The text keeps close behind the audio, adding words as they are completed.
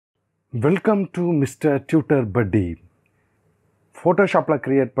Welcome to Mrtutorbuddy. Photoshopல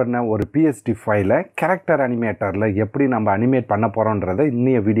create பண்ண ஒரு PSD ஃபைலை கேரக்டர் அனிமேட்டரில் எப்படி நம்ம அனிமேட் பண்ண போகிறோன்றதை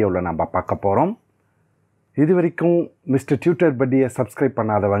இன்னைய வீடியோவில் நம்ம பார்க்க போகிறோம். இது வரைக்கும் Mrtutorbuddyயை சப்ஸ்கிரைப்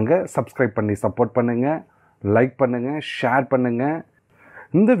பண்ணாதவங்க சப்ஸ்கிரைப் பண்ணி சப்போர்ட் பண்ணுங்கள், லைக் பண்ணுங்கள், ஷேர் பண்ணுங்கள்.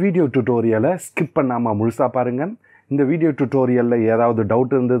 இந்த வீடியோ டியூட்டோரியலை ஸ்கிப் பண்ணாமல் முழுசாக பாருங்கள். இந்த வீடியோ டியூட்டோரியலில் ஏதாவது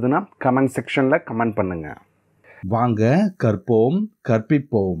டவுட் இருந்ததுன்னா கமெண்ட் செக்ஷனில் கமெண்ட் பண்ணுங்கள். வாங்க கற்போம்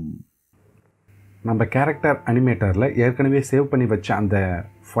கற்பிப்போம். நம்ம கேரக்டர் அனிமேட்டரில் ஏற்கனவே சேவ் பண்ணி வச்ச அந்த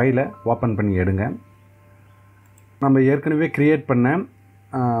ஃபைலை ஓப்பன் பண்ணி எடுங்க. நம்ம ஏற்கனவே க்ரியேட் பண்ண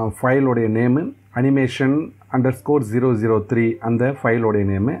ஃபைலோடைய நேமு அனிமேஷன் _003 அந்த ஃபைலோடைய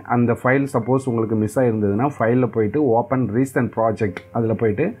நேமு. அந்த ஃபைல் சப்போஸ் உங்களுக்கு மிஸ் ஆகிருந்ததுன்னா ஃபைலில் போயிட்டு ஓப்பன் ரீசன்ட் ப்ராஜெக்ட் அதில்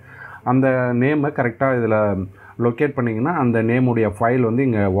போயிட்டு அந்த நேமை கரெக்டாக இதில் லொக்கேட் பண்ணிங்கன்னா அந்த நேமுடைய ஃபைல் வந்து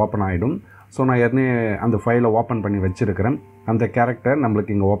இங்கே ஓப்பன் ஆகிடும். ஸோ நான் ஏற்கனவே அந்த ஃபைலை ஓப்பன் பண்ணி வச்சுருக்கிறேன். அந்த கேரக்டர்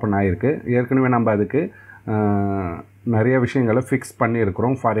நம்மளுக்கு இங்கே ஓப்பன் ஆகிருக்கு. ஏற்கனவே நம்ம அதுக்கு நிறைய விஷயங்களை ஃபிக்ஸ்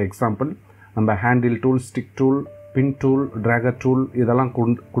பண்ணியிருக்கிறோம். ஃபார் எக்ஸாம்பிள் நம்ம ஹேண்டில் டூல், ஸ்டிக் டூல், பின் டூல், ட்ராகர் டூல் இதெல்லாம்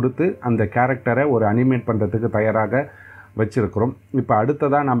கொடுத்து அந்த கேரக்டரை ஒரு அனிமேட் பண்ணுறதுக்கு தயாராக வச்சுருக்கிறோம். இப்போ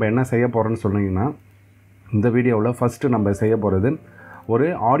அடுத்ததாக நம்ம என்ன செய்ய போகிறோன்னு சொன்னீங்கன்னா, இந்த வீடியோவில் ஃபஸ்ட்டு நம்ம செய்ய போகிறது ஒரு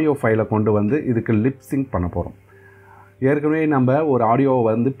ஆடியோ ஃபைலை கொண்டு வந்து இதுக்கு லிப் சிங்க் பண்ண போகிறோம். ஏற்கனவே நம்ம ஒரு ஆடியோவை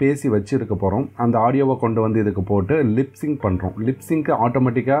வந்து பேசி வச்சுருக்க போகிறோம். அந்த ஆடியோவை கொண்டு வந்து இதுக்கு போட்டு லிப்சிங் பண்ணுறோம். லிப்சிங்க்கு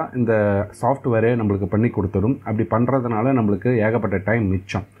ஆட்டோமேட்டிக்காக இந்த சாஃப்ட்வேரே நம்மளுக்கு பண்ணி கொடுத்துடும். அப்படி பண்ணுறதுனால நம்மளுக்கு ஏகப்பட்ட டைம்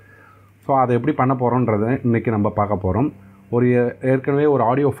மிச்சம். ஸோ அதை எப்படி பண்ண போகிறோன்றதை இன்றைக்கி நம்ம பார்க்க போகிறோம். ஏற்கனவே ஒரு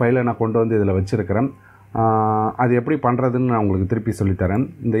ஆடியோ ஃபைலை நான் கொண்டு வந்து இதில் வச்சுருக்கிறேன். அது எப்படி பண்ணுறதுன்னு நான் உங்களுக்கு திருப்பி சொல்லித்தரேன்.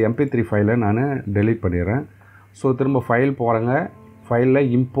 இந்த MP3 ஃபைலை நான் டெலீட் பண்ணிடுறேன். ஸோ திரும்ப ஃபைல் போகிறேங்க. ஃபைலில்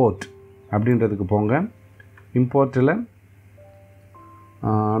இம்போர்ட் அப்படின்றதுக்கு போங்க. இம்போர்ட்டில்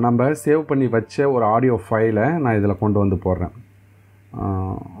நம்ம சேவ் பண்ணி வச்ச ஒரு ஆடியோ ஃபைலை நான் இதில் கொண்டு வந்து போடுறேன்.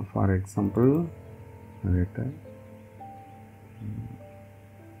 ஃபார் எக்ஸாம்பிள்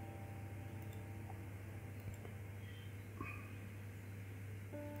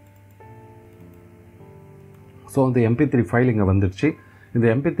ஸோ அந்த MP3 ஃபைல் இங்கே வந்துடுச்சு. இந்த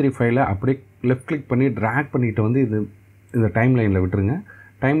MP3 ஃபைலை அப்படியே லெஃப்ட் கிளிக் பண்ணி ட்ராக் பண்ணிவிட்டு வந்து இந்த டைம் லைனில் விட்டுருங்க.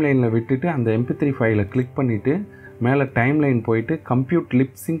 டைம் லைனில் விட்டுட்டு அந்த MP3 ஃபைலை கிளிக் பண்ணிவிட்டு மேலே டைம் லைன் போயிட்டு compute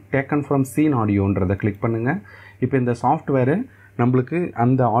lip sink taken from scene ஆடியோன்றதை click பண்ணுங்கள். இப்போ இந்த சாஃப்ட்வேரு நம்மளுக்கு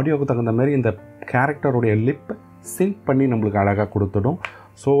அந்த ஆடியோவுக்கு தகுந்த மாதிரி இந்த கேரக்டருடைய லிப் சிங்க் பண்ணி நம்மளுக்கு அழகாக கொடுத்துடும்.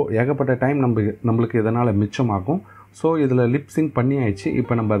 ஸோ ஏகப்பட்ட டைம் நம்மளுக்கு இதனால் மிச்சமாகும். ஸோ இதில் லிப் சிங்க் பண்ணி ஆயிடுச்சு.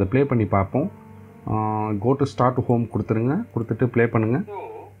 இப்போ நம்ம அதை ப்ளே பண்ணி பார்ப்போம். கோ டு ஸ்டார்ட் ஹோம் கொடுத்துருங்க. கொடுத்துட்டு ப்ளே பண்ணுங்கள்.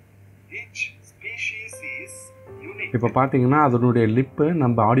 இப்போ பார்த்தீங்கன்னா அதனுடைய லிப்பு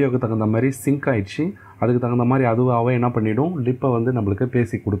நம்ம ஆடியோவுக்கு தகுந்த மாதிரி சிங்க் ஆகிடுச்சு. அதுக்கு தகுந்த மாதிரி அதுவாகவே என்ன பண்ணிவிடும், லிப்பை வந்து நம்மளுக்கு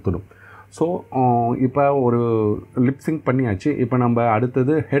பேசி கொடுத்துடும். ஸோ இப்போ ஒரு லிப் சிங்க் பண்ணியாச்சு. இப்போ நம்ம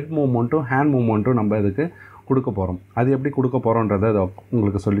அடுத்தது ஹெட் மூமெண்ட்டும் ஹேண்ட் மூமெண்ட்டும் நம்ம இதுக்கு கொடுக்க போகிறோம். அது எப்படி கொடுக்க போகிறோன்றதை அதை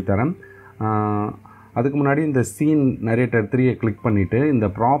உங்களுக்கு சொல்லித்தரேன். அதுக்கு முன்னாடி இந்த சீன் நரேட்டர் 3 கிளிக் பண்ணிவிட்டு இந்த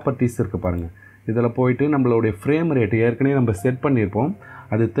ப்ராப்பர்ட்டிஸ் இருக்குது பாருங்கள். இதில் போயிட்டு நம்மளுடைய ஃப்ரேம் ரேட் ஏற்கனவே நம்ம செட் பண்ணியிருப்போம்.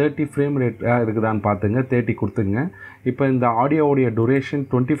 அது 30 ஃப்ரேம் ரேட்டாக இருக்குதான்னு பார்த்துங்க. 30 கொடுத்துங்க. இப்போ இந்த ஆடியோவுடைய டூரேஷன்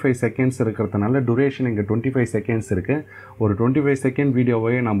 25 செகண்ட்ஸ் இருக்கிறதுனால டூரேஷன் இங்கே 25 செகண்ட்ஸ் இருக்குது. ஒரு 25 செகண்ட்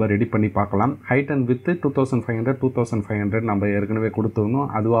வீடியோவே நம்ம ரெடி பண்ணி பார்க்கலாம். ஹைட் அண்ட் வித்து 2500 நம்ம ஏற்கனவே கொடுத்துருந்தோம்.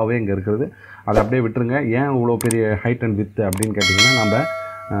 அதுவாகவே இங்கே இருக்கிறது. அதை அப்படியே விட்டுருங்க. ஏன் இவ்வளோ பெரிய ஹைட் அண்ட் வித்து அப்படின்னு கேட்டிங்கன்னா, நம்ம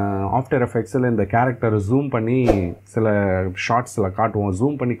ஆஃப்டர் எஃபெக்ட்ஸில் இந்த கேரக்டரை ஜூம் பண்ணி சில ஷார்ட்ஸில் காட்டுவோம்.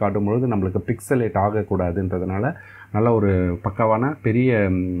 ஜூம் பண்ணி காட்டும்பொழுது நம்மளுக்கு பிக்சலேட் ஆகக்கூடாதுன்றதுனால நல்ல ஒரு பக்காவான பெரிய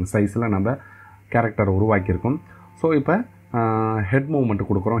சைஸில் நம்ம கேரக்டரை உருவாக்கியிருக்கோம். ஸோ இப்போ ஹெட் மூமெண்ட்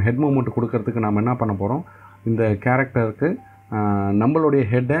கொடுக்குறோம். ஹெட் மூமெண்ட் கொடுக்கறதுக்கு நம்ம என்ன பண்ண போகிறோம், இந்த கேரக்டருக்கு நம்மளுடைய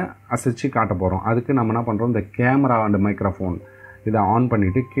ஹெட்டை அசைச்சு காட்ட போகிறோம். அதுக்கு நம்ம என்ன பண்ணுறோம், இந்த கேமரா அண்ட் மைக்ரோஃபோன் இதை ஆன்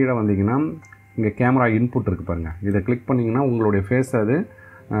பண்ணிவிட்டு கீழே வந்தீங்கன்னா இங்கே கேமரா இன்புட் இருக்குது பாருங்கள். இதை கிளிக் பண்ணிங்கன்னா உங்களுடைய ஃபேஸ் அது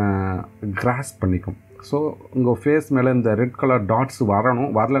கிராஸ் பண்ணிக்கும். ஸோ உங்கள் ஃபேஸ் மேலே இந்த ரெட் கலர் டாட்ஸ் வரணும்.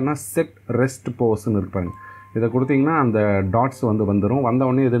 வரலைன்னா செட் ரெஸ்ட் போஸ்ன்னு இருப்பாங்க. இதை கொடுத்தீங்கன்னா அந்த டாட்ஸ் வந்து வந்துடும்.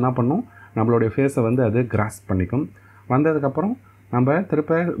 வந்தவுடனே இது என்ன பண்ணும், நம்மளுடைய ஃபேஸை வந்து அது கிராஸ் பண்ணிக்கும். வந்ததுக்கப்புறம் நம்ம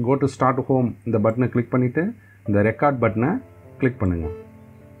திருப்ப கோ டு ஸ்டார்ட் ஹோம் இந்த பட்டனை கிளிக் பண்ணிவிட்டு இந்த ரெக்கார்ட் பட்டனை கிளிக் பண்ணுங்கள்.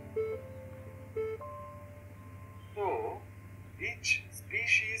 So each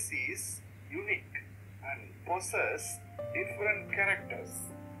species is unique and possess different characters.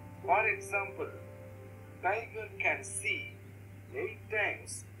 For example, tiger can see 8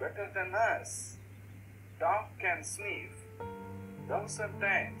 times better than us. Dog can sniff 1000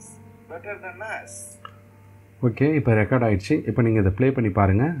 times better than us. Okay, இப்போ record ஆகிடுச்சு. இப்போ நீங்கள் இதை ப்ளே பண்ணி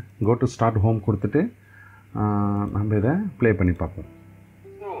பாருங்கள். கோ டு ஸ்டார்ட் ஹோம் கொடுத்துட்டு நம்ம இதை ப்ளே பண்ணி பார்ப்போம்.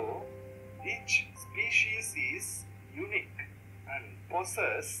 So each species is unique and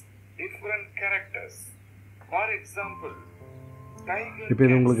possess different characters. For example, tiger இப்போ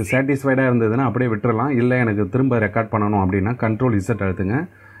இது can உங்களுக்கு see சாட்டிஸ்ஃபைடாக இருந்ததுன்னா அப்படியே விட்டுறலாம். இல்லை எனக்கு திரும்ப ரெக்கார்ட் பண்ணணும் அப்படின்னா Ctrl Z அழுத்துங்க,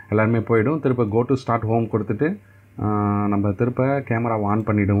 எல்லாருமே போயிடும். திரும்ப கோ டு ஸ்டார்ட் ஹோம் கொடுத்துட்டு நம்ம திரும்ப கேமராவை ஆன்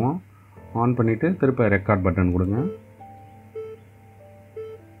பண்ணிவிடுவோம். ஆன் பண்ணிவிட்டு திரும்ப ரெக்கார்ட் பட்டன் கொடுங்க.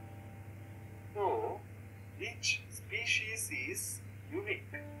 So, each species is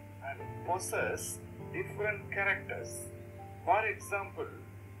unique and possess different characters. For example,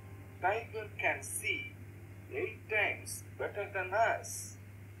 tiger can see 8 times better than us.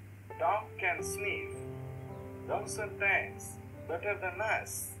 Dog can sniff 1000 times better than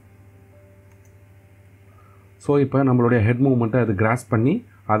us. So இப்போ நம்மளுடைய ஹெட் மூவ்மெண்ட்டை அது cross பண்ணி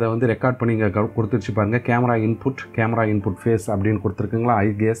அதை வந்து record பண்ணி இங்கே கொடுத்துருச்சு பாருங்கள். கேமரா இன்புட் ஃபேஸ் அப்படின்னு கொடுத்துருக்குங்களா, ஐ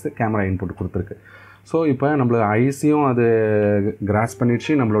கேஸ் கேமரா இன்புட் கொடுத்துருக்கு. ஸோ இப்போ நம்மளுக்கு ஐஸையும் அது கிராஸ்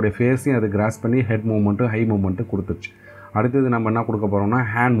பண்ணிடுச்சு, நம்மளுடைய ஃபேஸையும் அது கிராஸ் பண்ணி ஹெட் மூவ்மெண்ட்டு ஹை மூவ்மெண்ட்டு கொடுத்துருச்சு. அடுத்தது நம்ம என்ன கொடுக்க போகிறோம்னா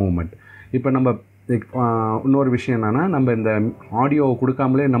ஹேண்ட் மூவ்மெண்ட். இப்போ நம்ம இன்னொரு விஷயம் என்னென்னா, நம்ம இந்த ஆடியோவை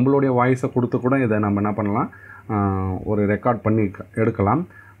கொடுக்காமலே நம்மளுடைய வாய்ஸை கொடுத்து கூட இதை நம்ம என்ன பண்ணலாம், ஒரு ரெக்கார்ட் பண்ணி எடுக்கலாம்.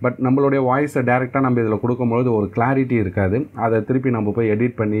 பட் நம்மளுடைய வாய்ஸை டேரெக்டாக நம்ம இதில் கொடுக்கும்பொழுது ஒரு கிளாரிட்டி இருக்காது. அதை திருப்பி நம்ம போய்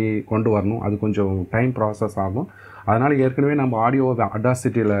எடிட் பண்ணி கொண்டு வரணும், அது கொஞ்சம் டைம் ப்ராசஸ் ஆகும். அதனால் ஏற்கனவே நம்ம ஆடியோவை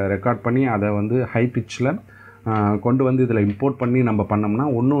அடாசிட்டியில் ரெக்கார்ட் பண்ணி அதை வந்து ஹை பிச்சில் கொண்டு வந்து இதில் இம்போர்ட் பண்ணி நம்ம பண்ணோம்னா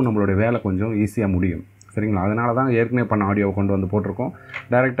இன்னும் நம்மளுடைய வேலை கொஞ்சம் ஈஸியாக முடியும். சரிங்களா, அதனால தான் ஏற்கனவே பண்ண ஆடியோவை கொண்டு வந்து போட்டிருக்கோம்.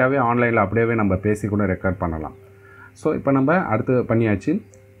 டேரெக்டாகவே ஆன்லைனில் அப்படியே நம்ம பேசி கூட ரெக்கார்ட் பண்ணலாம். ஸோ இப்போ நம்ம அடுத்து பண்ணியாச்சு.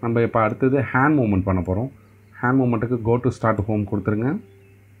 நம்ம இப்போ அடுத்தது ஹேண்ட் மூவ்மெண்ட் பண்ண போகிறோம். Hand மூவ்மெண்ட்டுக்கு go to start home கொடுத்துருங்க.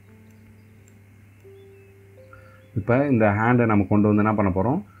 இப்போ இந்த ஹேண்டை நம்ம கொண்டு வந்து என்ன பண்ண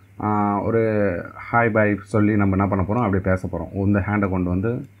போகிறோம், ஒரு ஹாய் பாய் சொல்லி நம்ம என்ன பண்ண போகிறோம், அப்படியே பேச போகிறோம். இந்த ஹேண்டை கொண்டு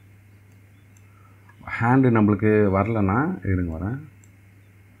வந்து ஹேண்டு நம்மளுக்கு வரலன்னா இருங்க வரேன்.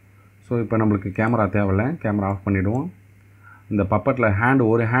 ஸோ இப்போ நம்மளுக்கு கேமரா தேவையில்லை, கேமரா ஆஃப் பண்ணிவிடுவோம். இந்த பப்பட்டில்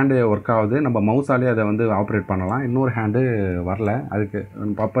ஒரு ஹேண்டு ஒர்க் ஆகுது, நம்ம மவுஸாலே அதை வந்து ஆப்ரேட் பண்ணலாம். இன்னொரு ஹேண்டு வரல, அதுக்கு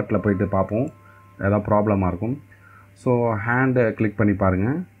பப்பட்டில் போயிட்டு பார்ப்போம், ஏதாவது ப்ராப்ளமாக இருக்கும். ஸோ ஹேண்டை கிளிக் பண்ணி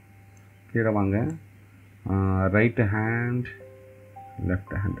பாருங்கள், கீழே வாங்க. Right hand,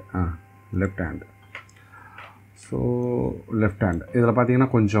 left hand. So left hand இதில் பார்த்தீங்கன்னா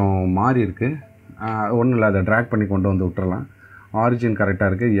கொஞ்சம் மாறி இருக்குது. ஒன்றும் இல்லை, அதை ட்ராக் பண்ணி கொண்டு வந்து விட்டுறலாம். ஆரிஜின் கரெக்டாக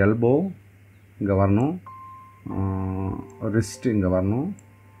இருக்குது. எல்போ இங்கே வரணும், ரிஸ்ட் இங்கே வரணும்,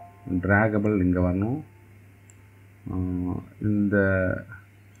 ட்ராகபிள் இங்கே வரணும். இந்த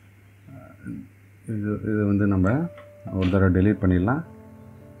இது வந்து நம்ம ஒரு தடவை டெலீட் பண்ணிடலாம்,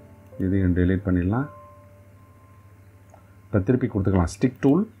 இதையும் டெலீட் பண்ணிடலாம். இப்போ திருப்பி கொடுத்துக்கலாம் ஸ்டிக்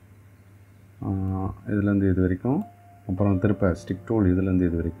டூல் இதுலேருந்து இது வரைக்கும், அப்புறம் திருப்ப ஸ்டிக் டூல் இதுலேருந்து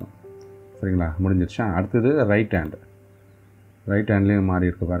இது வரைக்கும். சரிங்களா, முடிஞ்சிடுச்சா. அடுத்தது ரைட் ஹேண்ட்லேயும் மாறி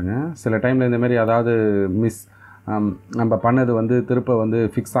இருக்குது பாருங்கள். சில டைமில் இந்தமாரி அதாவது நம்ம பண்ணது வந்து திருப்ப வந்து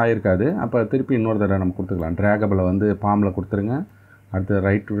ஃபிக்ஸ் ஆகிருக்காது, அப்போ திருப்பி இன்னொரு தடவை நம்ம கொடுத்துக்கலாம். ட்ராகபிளை வந்து பாமில் கொடுத்துருங்க. அடுத்து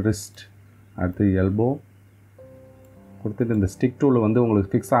ரைட் ரிஸ்ட், அடுத்து எல்போ கொடுத்துட்டு இந்த ஸ்டிக் டூல் வந்து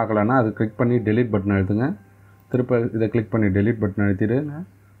உங்களுக்கு ஃபிக்ஸ் ஆகலைன்னா அது கிளிக் பண்ணி டெலீட் பட்டன் அழுத்துங்க. திருப்ப இதை கிளிக் பண்ணி டெலீட் பட்டன் அழுத்திட்டு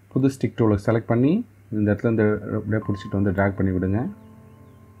புது ஸ்டிக் டூலை செலக்ட் பண்ணி இந்த இடத்துல இந்த அப்படியே பிடிச்சிட்டு வந்து ட்ராக் பண்ணி விடுங்க.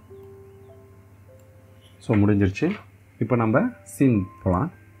 ஸோ முடிஞ்சிருச்சு. இப்போ நம்ம சீன் போகலாம்.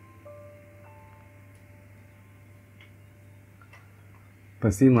 இப்போ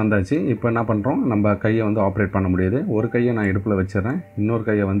சீன் வந்தாச்சு. இப்போ என்ன பண்ணுறோம், நம்ம கையை வந்து ஆப்ரேட் பண்ண முடியுது. ஒரு கையை நான் இடுப்பில் வச்சிடுறேன், இன்னொரு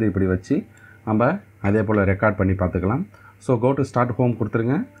கையை வந்து இப்படி வச்சு நம்ம அதே போல் ரெக்கார்ட் பண்ணி பார்த்துக்கலாம். So go to start home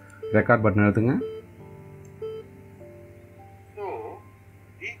கொடுத்துருங்க, ரெக்கார்ட் பட்டன் எடுத்துங்க. So,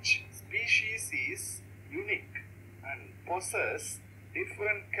 each species is unique and possess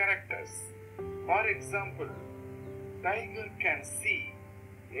different characters. For example, tiger can see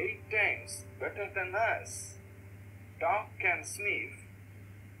 8 times better than us. Dog can sniff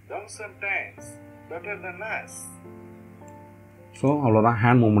 1000 times better than us. So அவ்வளோதான்,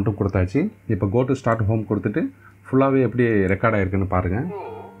 hand மூவ்மெண்ட்டும் கொடுத்தாச்சு. இப்போ go to start home கொடுத்துட்டு ஃபுல்லாகவே எப்படி record ஆகிருக்குன்னு பாருங்கள். So,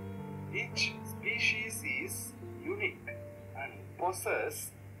 each species is unique and possess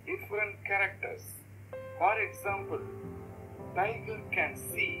different characters. For example, tiger can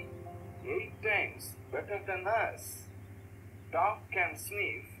see 8 times better than us. Dog can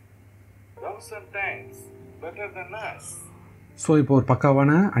sniff 1000 times better than us. So இப்போ ஒரு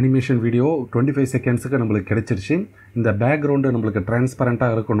பக்காவான animation video 25 செகண்ட்ஸுக்கு நம்மளுக்கு கிடச்சிருச்சு. இந்த பேக்ரவுண்டு நம்மளுக்கு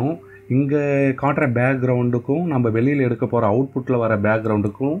டிரான்ஸ்பரண்ட்டாக இருக்கணும். இங்கே காட்டுற பேக்ரவுண்டுக்கும் நம்ம வெளியில் எடுக்க போகிற அவுட்புட்டில் வர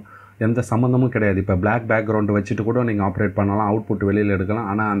பேக்ரவுண்டுக்கும் எந்த சம்மந்தமும் கிடையாது. இப்போ பிளாக் பேக்ரவுண்டு வச்சுட்டு கூட நீங்கள் ஆப்ரேட் பண்ணலாம், அவுட்புட் வெளியில் எடுக்கலாம்.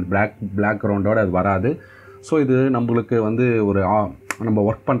 ஆனால் அந்த பிளாக் கிரவுண்டோடு அது வராது. ஸோ இது நம்மளுக்கு வந்து ஒரு நம்ம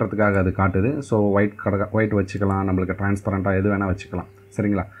ஒர்க் பண்ணுறதுக்காக அது காட்டுது. ஸோ ஒயிட் வச்சுக்கலாம், நம்மளுக்கு டிரான்ஸ்பரண்ட்டாக எது வேணால் வச்சுக்கலாம்.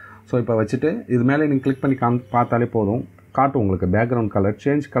 சரிங்களா. ஸோ இப்போ வச்சுட்டு இது மேலே நீங்கள் கிளிக் பண்ணி பார்த்தாலே போதும். காட்டும் உங்களுக்கு background colour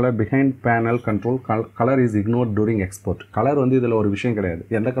change colour behind panel control colour is ignore touring export. Colour வந்து இதில் ஒரு விஷயம் கிடையாது,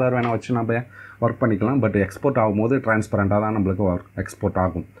 எந்த கலர் வேணால் வச்சு நம்ம ஒர்க் பண்ணிக்கலாம். பட் எக்ஸ்போர்ட் ஆகும்போது டிரான்ஸ்பரண்ட்டாக தான் நம்மளுக்கு எக்ஸ்போர்ட்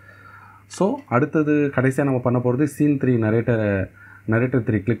ஆகும். ஸோ அடுத்தது கடைசியாக நம்ம பண்ண போகிறது சீன் 3 நரேட்டர்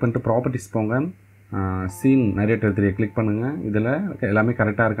 3 கிளிக் பண்ணிட்டு ப்ராப்பர்ட்டிஸ் போங்க. சீன் நரேட்டர் 3 கிளிக் பண்ணுங்கள். இதில் எல்லாமே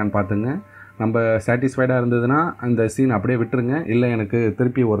கரெக்டாக இருக்கான்னு பார்த்துங்க. நம்ம சாட்டிஸ்ஃபைடாக இருந்ததுன்னா அந்த சீன் அப்படியே விட்டுருங்க. இல்லை எனக்கு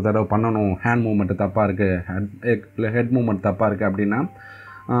திருப்பி ஒரு தடவை பண்ணணும், ஹேண்ட் மூவ்மெண்ட் தப்பாக இருக்குது, ஹெட் மூவ்மெண்ட் தப்பாக இருக்குது அப்படின்னா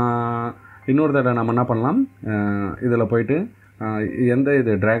இன்னொரு தடவை நம்ம என்ன பண்ணலாம், இதில் போயிட்டு எந்த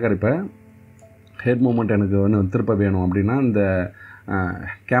இது ட்ராகர் இப்போ ஹெட் மூவ்மெண்ட் எனக்கு ஒன்று திருப்ப வேணும் அப்படின்னா இந்த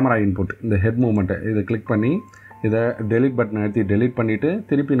கேமரா இன்புட் இந்த ஹெட் மூவ்மெண்ட்டை இதை கிளிக் பண்ணி இதை டெலிட் பட்டனை எடுத்து டெலிட் பண்ணிவிட்டு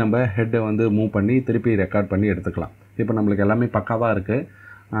திருப்பி நம்ம ஹெட்டை வந்து மூவ் பண்ணி திருப்பி ரெக்கார்ட் பண்ணி எடுத்துக்கலாம். இப்போ நம்மளுக்கு எல்லாமே பக்காவாக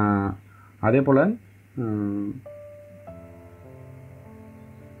இருக்குது. அதே போல்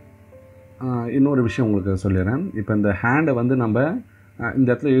இன்னொரு விஷயம் உங்களுக்கு சொல்லிடுறேன். இப்போ இந்த ஹேண்டை வந்து நம்ம இந்த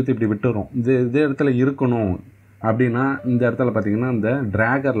இடத்துல இழுத்து இப்படி விட்டுறோம். இதே இடத்துல இருக்கணும் அப்படின்னா இந்த இடத்துல பார்த்திங்கன்னா இந்த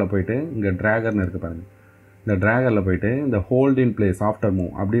ட்ராகரில் போய்ட்டு இங்கே ட்ராகர்னு இருக்குது பாருங்கள், இந்த ட்ராகரில் போய்ட்டு இந்த hold in place after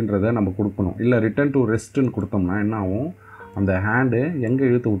move அப்படின்றத நம்ம கொடுக்கணும். இல்லை ரிட்டன் டு ரெஸ்ட்டுன்னு கொடுத்தோம்னா என்ன ஆகும், அந்த ஹேண்டு எங்கே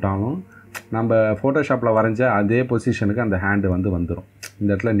இழுத்து விட்டாலும் நம்ம ஃபோட்டோஷாப்பில் வரைஞ்ச அதே பொசிஷனுக்கு அந்த ஹேண்டு வந்துடும். இந்த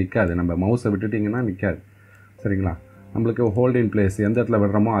இடத்துல நிற்காது, நம்ம மவுஸை விட்டுட்டிங்கன்னா நிற்காது. சரிங்களா, நம்மளுக்கு ஹோல்ட் இன் பிளேஸ் எந்த இடத்துல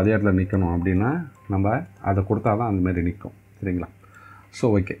விடுறோமோ அதே இடத்துல நிற்கணும் அப்படின்னா நம்ம அதை கொடுத்தா தான் அந்தமாரி நிற்கும். சரிங்களா. ஸோ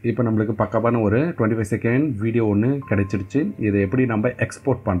ஓகே, இப்போ நம்மளுக்கு பக்காவான ஒரு 25 செகண்ட் வீடியோ ஒன்று கிடைச்சிடுச்சு. இதை எப்படி நம்ம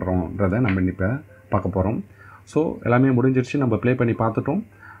எக்ஸ்போர்ட் பண்ணுறோன்றதை நம்ம இப்போ பார்க்க போகிறோம். ஸோ எல்லாமே முடிஞ்சிடுச்சு, நம்ம ப்ளே பண்ணி பார்த்துட்டோம்,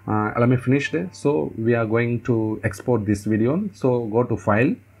 எல்லாமே finished. So we are going to export this video. So go to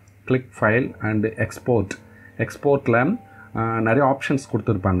file, click file and export. எக்ஸ்போர்ட்டில் நிறைய ஆப்ஷன்ஸ்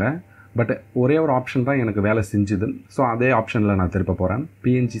கொடுத்துருப்பாங்க, பட் ஒரே ஒரு ஆப்ஷன் தான் எனக்கு வேலை செஞ்சுது. ஸோ அதே ஆப்ஷனில் நான் திருப்ப போகிறேன்,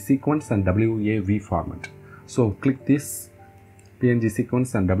 PNG sequence and WAV format. So click this PNG sequence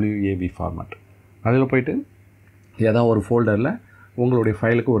and WAV format. அதில் போய்ட்டு ஏதாவது ஒரு ஃபோல்டரில் உங்களுடைய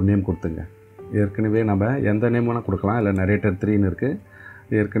ஃபைலுக்கு ஒரு நேம் கொடுத்துங்க. ஏற்கனவே நம்ம எந்த நேம் வேணால் கொடுக்கலாம், இல்லை நரேட்டர் 3ன்னு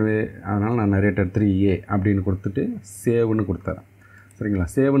இருக்குது ஏற்கனவே, அதனால் நான் நரேட்டர் 3A அப்படின்னு கொடுத்துட்டு சேவ்னு கொடுத்துறேன். சரிங்களா,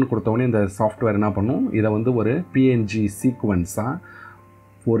 சேவ்னு கொடுத்தோடனே இந்த சாஃப்ட்வேர் என்ன பண்ணும், இதை வந்து ஒரு PNG சீக்வன்ஸாக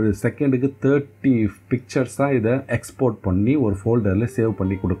ஒரு செகண்டுக்கு 30 பிக்சர்ஸாக இதை எக்ஸ்போர்ட் பண்ணி ஒரு ஃபோல்டரில் சேவ்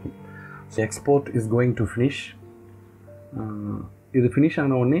பண்ணி கொடுக்கும். Export is going to finish. இது ஃபினிஷ்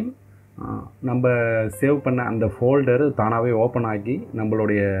ஆன உடனே நம்ம சேவ் பண்ண அந்த ஃபோல்டரு தானாகவே ஓப்பன் ஆகி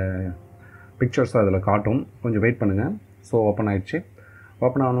நம்மளுடைய பிக்சர்ஸ் அதில் காட்டும். கொஞ்சம் வெயிட் பண்ணுங்கள். ஸோ ஓப்பன் ஆகிடுச்சு.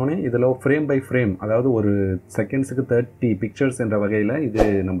 ஓப்பன் ஆனோடனே இதில் ஃப்ரேம் பை ஃப்ரேம், அதாவது ஒரு செகண்ட்ஸுக்கு 30 பிக்சர்ஸ் என்ற வகையில் இது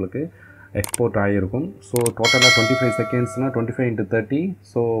நம்மளுக்கு எக்ஸ்போர்ட் ஆகியிருக்கும். ஸோ டோட்டலாக 25 செகண்ட்ஸ்னால் 25 into 30,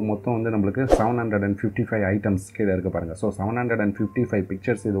 ஸோ மொத்தம் வந்து நம்மளுக்கு 755 ஐட்டம்ஸ் கீழே இருக்குது பாருங்கள். ஸோ 755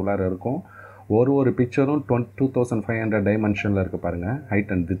 பிக்சர்ஸ் இது உள்ளார இருக்கும். ஒரு பிக்சரும் 2500 டைமென்ஷனில் இருக்குது பாருங்கள்,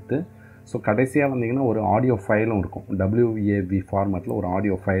 ஹைட் அண்ட் வித்து. ஸோ கடைசியாக வந்தீங்கன்னா ஒரு ஆடியோ ஃபைலும் இருக்கும், WAV ஃபார்மேட்டில் ஒரு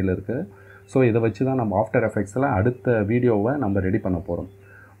ஆடியோ ஃபைல் இருக்குது. ஸோ இதை வச்சு தான் நம்ம ஆஃப்டர் எஃபெக்ட்ஸில் அடுத்த வீடியோவை நம்ம ரெடி பண்ண போகிறோம்.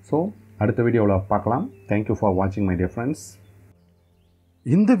 ஸோ அடுத்த வீடியோவில் பார்க்கலாம். தேங்க்யூ ஃபார் வாட்சிங் மை டியர் ஃப்ரெண்ட்ஸ்.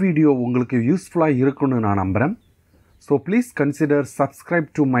 இந்த வீடியோ உங்களுக்கு யூஸ்ஃபுல்லாக இருக்குன்னு நான் நம்புகிறேன். So please consider subscribe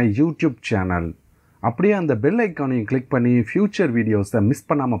to my YouTube channel. அப்படியே அந்த பெல் ஐக்கானையும் கிளிக் பண்ணி ஃப்யூச்சர் வீடியோஸை மிஸ்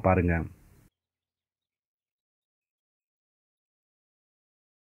பண்ணாமல் பாருங்கள்.